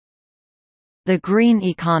The green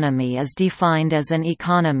economy is defined as an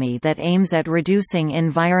economy that aims at reducing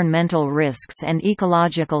environmental risks and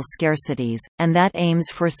ecological scarcities, and that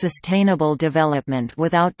aims for sustainable development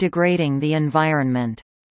without degrading the environment.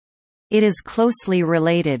 It is closely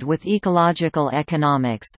related with ecological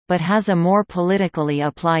economics, but has a more politically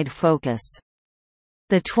applied focus.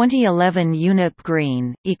 The 2011 UNEP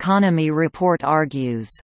Green Economy Report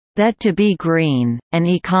argues that to be green, an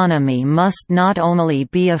economy must not only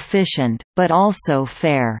be efficient, but also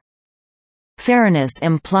fair. Fairness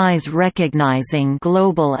implies recognizing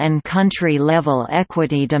global and country-level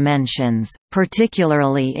equity dimensions,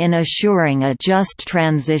 particularly in assuring a just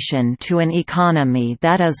transition to an economy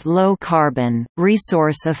that is low-carbon,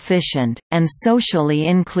 resource-efficient, and socially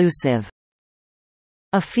inclusive.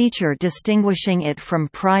 A feature distinguishing it from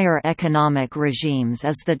prior economic regimes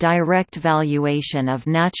is the direct valuation of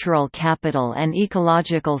natural capital and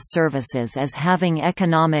ecological services as having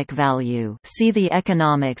economic value. See the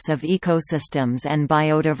Economics of Ecosystems and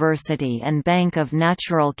Biodiversity and Bank of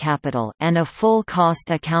Natural Capital, and a full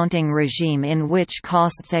cost accounting regime in which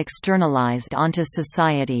costs externalized onto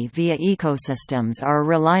society via ecosystems are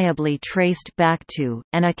reliably traced back to,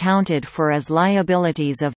 and accounted for as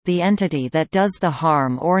liabilities of, the entity that does the harm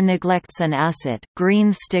or neglects an asset.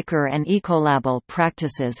 Green sticker and ecolabel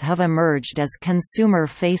practices have emerged as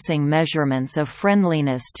consumer-facing measurements of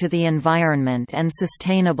friendliness to the environment and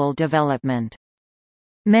sustainable development.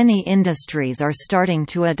 Many industries are starting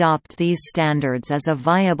to adopt these standards as a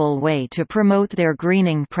viable way to promote their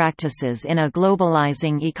greening practices in a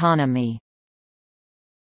globalizing economy.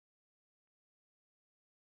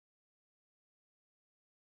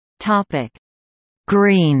 Topic: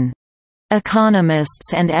 Green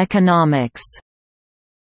economists and economics.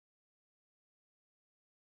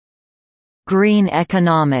 Green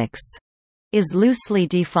economics is loosely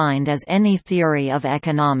defined as any theory of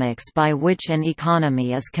economics by which an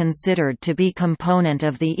economy is considered to be component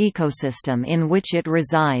of the ecosystem in which it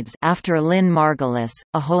resides. After Lynn Margulis,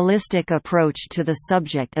 a holistic approach to the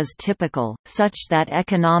subject is typical, such that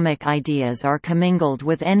economic ideas are commingled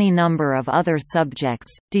with any number of other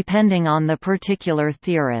subjects, depending on the particular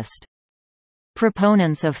theorist.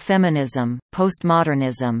 Proponents of feminism,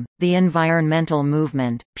 postmodernism, the environmental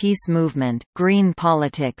movement, peace movement, green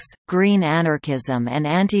politics, green anarchism and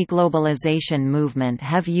anti-globalization movement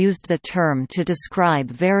have used the term to describe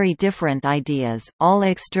very different ideas, all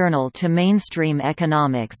external to mainstream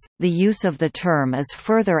economics. The use of the term is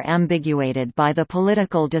further ambiguated by the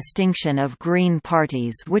political distinction of green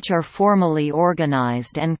parties which are formally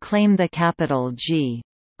organized and claim the capital G,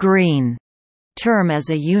 green, term as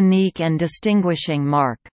a unique and distinguishing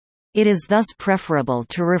mark. It is thus preferable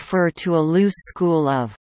to refer to a loose school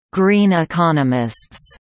of green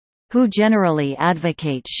economists, who generally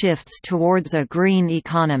advocate shifts towards a green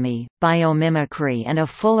economy, biomimicry and a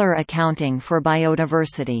fuller accounting for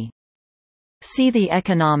biodiversity. See the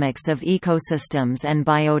Economics of Ecosystems and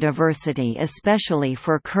Biodiversity, especially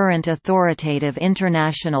for current authoritative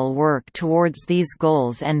international work towards these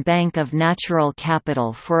goals, and Bank of Natural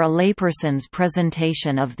Capital for a layperson's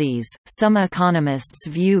presentation of these. Some economists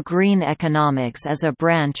view green economics as a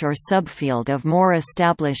branch or subfield of more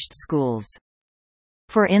established schools.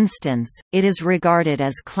 For instance, it is regarded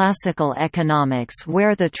as classical economics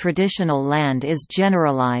where the traditional land is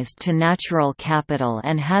generalized to natural capital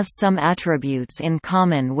and has some attributes in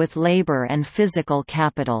common with labor and physical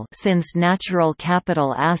capital, since natural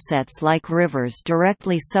capital assets like rivers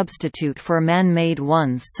directly substitute for man-made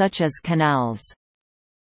ones such as canals.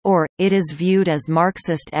 Or, it is viewed as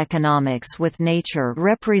Marxist economics with nature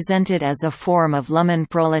represented as a form of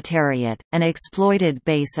Lumpenproletariat, an exploited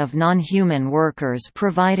base of non-human workers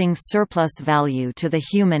providing surplus value to the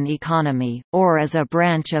human economy, or as a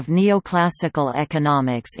branch of neoclassical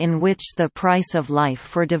economics in which the price of life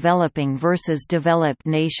for developing versus developed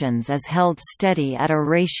nations is held steady at a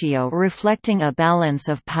ratio reflecting a balance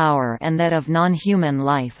of power, and that of non-human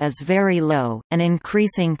life is very low. An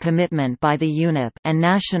increasing commitment by the UNEP and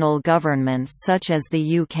national governments such as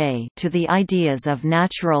the UK to the ideas of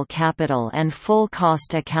natural capital and full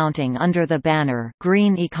cost accounting under the banner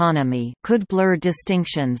green economy could blur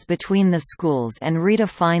distinctions between the schools and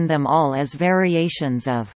redefine them all as variations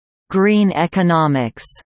of green economics.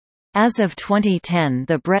 As of 2010,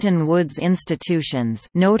 the Bretton Woods institutions,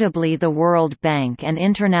 notably the World Bank and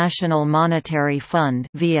International Monetary Fund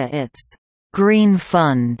via its Green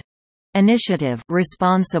Fund initiative,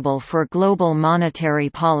 responsible for global monetary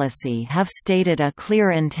policy, have stated a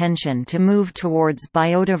clear intention to move towards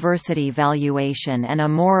biodiversity valuation and a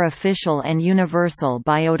more official and universal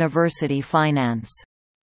biodiversity finance.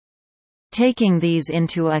 Taking these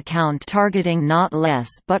into account, targeting not less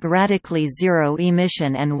but radically zero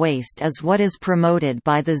emission and waste is what is promoted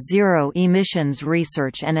by the Zero Emissions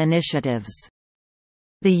Research and Initiatives.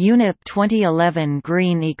 The UNEP 2011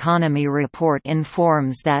 Green Economy Report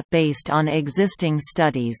informs that, based on existing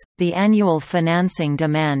studies, the annual financing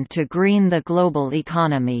demand to green the global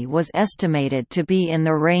economy was estimated to be in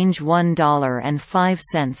the range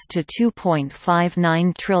 $1.05 to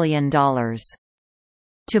 $2.59 trillion.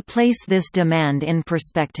 To place this demand in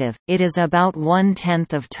perspective, it is about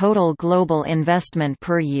 1/10 of total global investment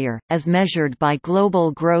per year, as measured by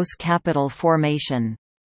global gross capital formation.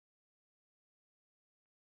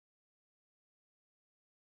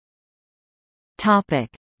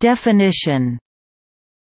 Definition.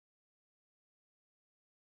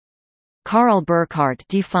 Karl Burkhardt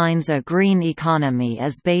defines a green economy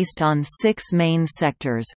as based on 6 main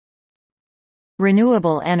sectors: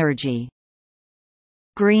 renewable energy,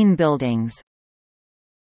 green buildings,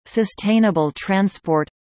 sustainable transport,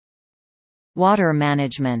 water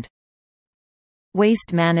management,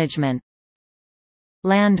 waste management,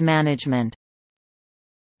 land management.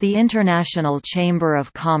 The International Chamber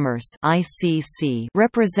of Commerce (ICC),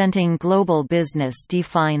 representing global business,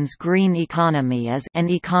 defines green economy as an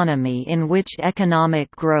economy in which economic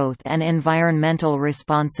growth and environmental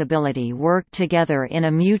responsibility work together in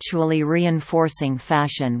a mutually reinforcing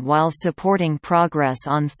fashion while supporting progress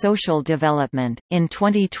on social development. In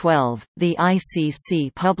 2012, the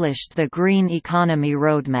ICC published the Green Economy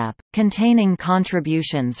Roadmap, containing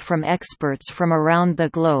contributions from experts from around the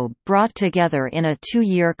globe brought together in a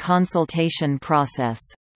 2-year consultation process.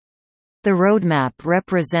 The roadmap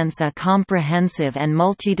represents a comprehensive and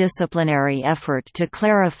multidisciplinary effort to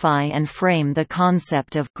clarify and frame the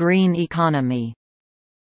concept of green economy.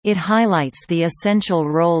 It highlights the essential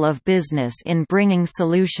role of business in bringing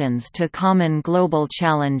solutions to common global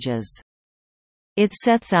challenges. It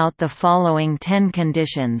sets out the following 10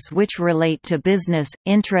 conditions which relate to business,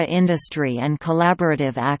 intra-industry and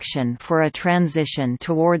collaborative action for a transition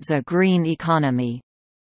towards a green economy.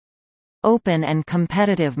 Open and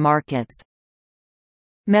competitive markets,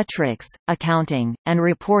 metrics, accounting, and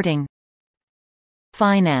reporting,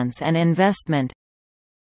 finance and investment,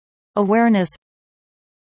 awareness,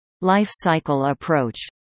 life cycle approach,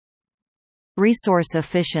 resource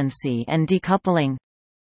efficiency and decoupling,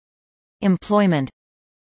 employment,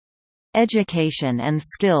 education and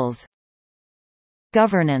skills,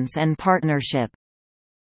 governance and partnership,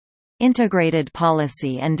 integrated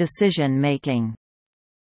policy and decision-making.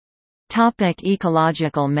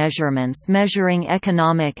 Ecological measurements. Measuring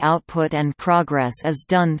economic output and progress is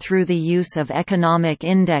done through the use of economic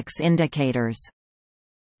index indicators.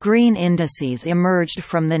 Green indices emerged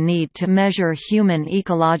from the need to measure human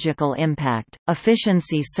ecological impact.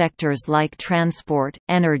 Efficiency sectors like transport,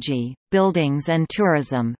 energy, buildings and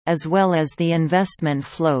tourism, as well as the investment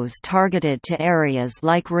flows targeted to areas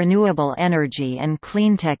like renewable energy and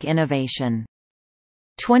cleantech innovation.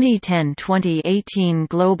 2010–2018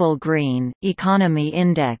 Global Green Economy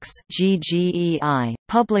Index (GGEI),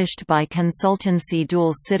 published by consultancy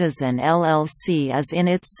Dual Citizen LLC, is in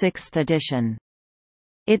its 6th edition.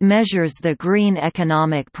 It measures the green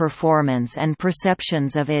economic performance and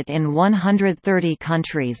perceptions of it in 130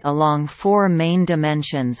 countries along 4 main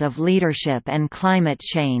dimensions of leadership and climate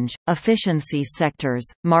change, efficiency sectors,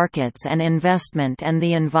 markets and investment, and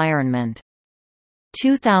the environment.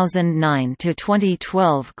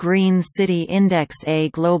 2009–2012 Green City Index. A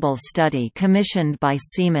global study commissioned by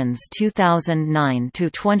Siemens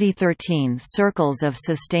 2009–2013 Circles of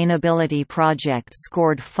Sustainability project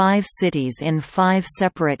scored 5 cities in 5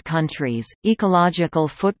 separate countries. Ecological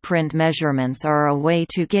footprint measurements are a way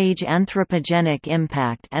to gauge anthropogenic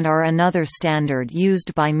impact and are another standard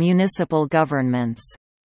used by municipal governments.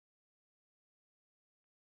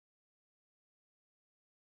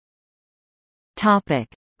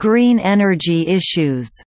 Green energy issues.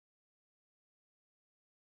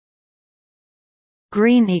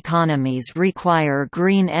 Green economies require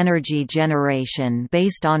green energy generation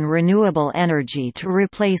based on renewable energy to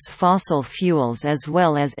replace fossil fuels, as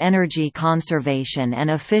well as energy conservation and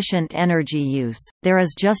efficient energy use. There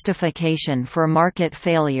is justification for market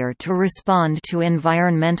failure to respond to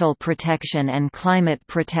environmental protection and climate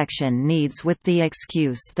protection needs with the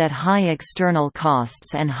excuse that high external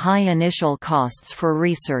costs and high initial costs for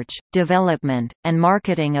research, development, and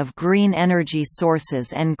marketing of green energy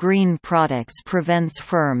sources and green products prevents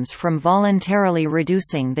firms from voluntarily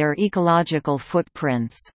reducing their ecological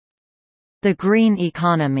footprints. The green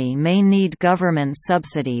economy may need government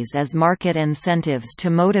subsidies as market incentives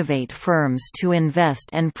to motivate firms to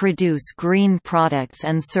invest and produce green products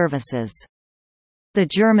and services. The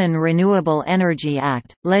German Renewable Energy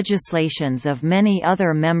Act, legislations of many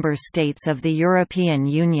other member states of the European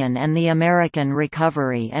Union and the American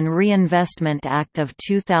Recovery and Reinvestment Act of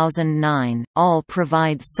 2009, all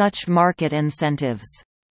provide such market incentives.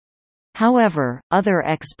 However, other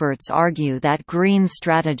experts argue that green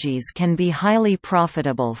strategies can be highly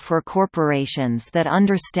profitable for corporations that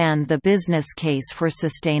understand the business case for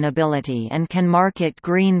sustainability and can market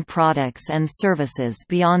green products and services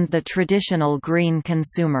beyond the traditional green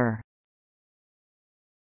consumer.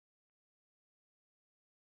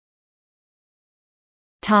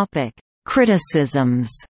 Criticisms.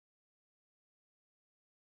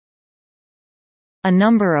 A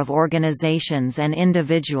number of organizations and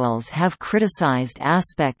individuals have criticized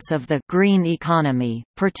aspects of the green economy,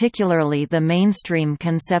 particularly the mainstream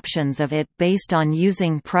conceptions of it based on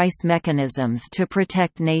using price mechanisms to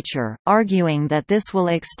protect nature, arguing that this will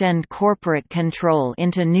extend corporate control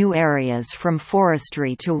into new areas from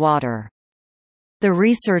forestry to water. The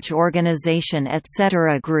research organization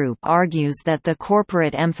Etc. Group argues that the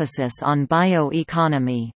corporate emphasis on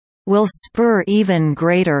bioeconomy will spur even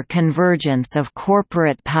greater convergence of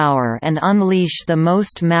corporate power and unleash the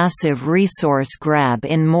most massive resource grab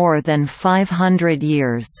in more than 500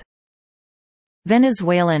 years.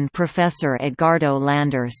 Venezuelan professor Edgardo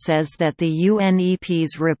Lander says that the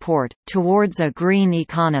UNEP's report, Towards a Green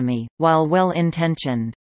Economy, while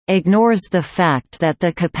well-intentioned, ignores the fact that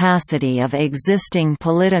the capacity of existing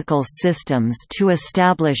political systems to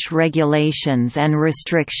establish regulations and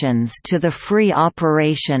restrictions to the free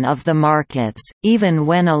operation of the markets, even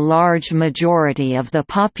when a large majority of the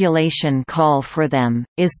population call for them,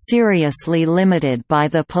 is seriously limited by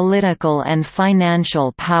the political and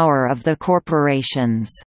financial power of the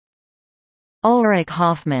corporations. Ulrich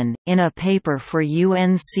Hoffmann, in a paper for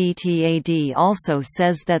UNCTAD, also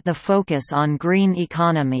says that the focus on green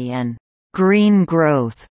economy and green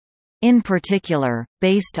growth, in particular,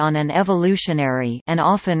 based on an evolutionary and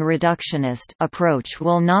often reductionist approach,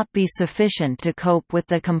 will not be sufficient to cope with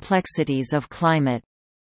the complexities of climate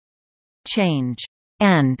change,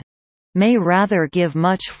 and may rather give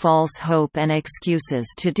much false hope and excuses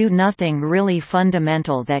to do nothing really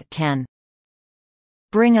fundamental that can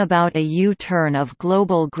bring about a U-turn of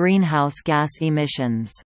global greenhouse gas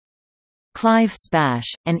emissions. Clive Spash,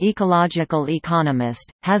 an ecological economist,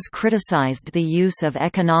 has criticized the use of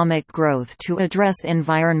economic growth to address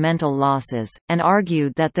environmental losses, and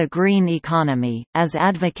argued that the green economy, as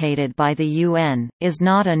advocated by the UN, is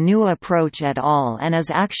not a new approach at all and is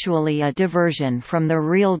actually a diversion from the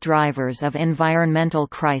real drivers of environmental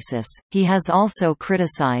crisis. He has also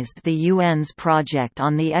criticized the UN's project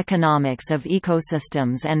on the economics of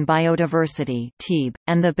ecosystems and biodiversity (TEB),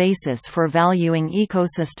 and the basis for valuing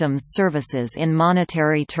ecosystems services in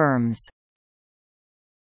monetary terms.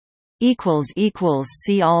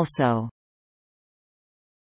 See also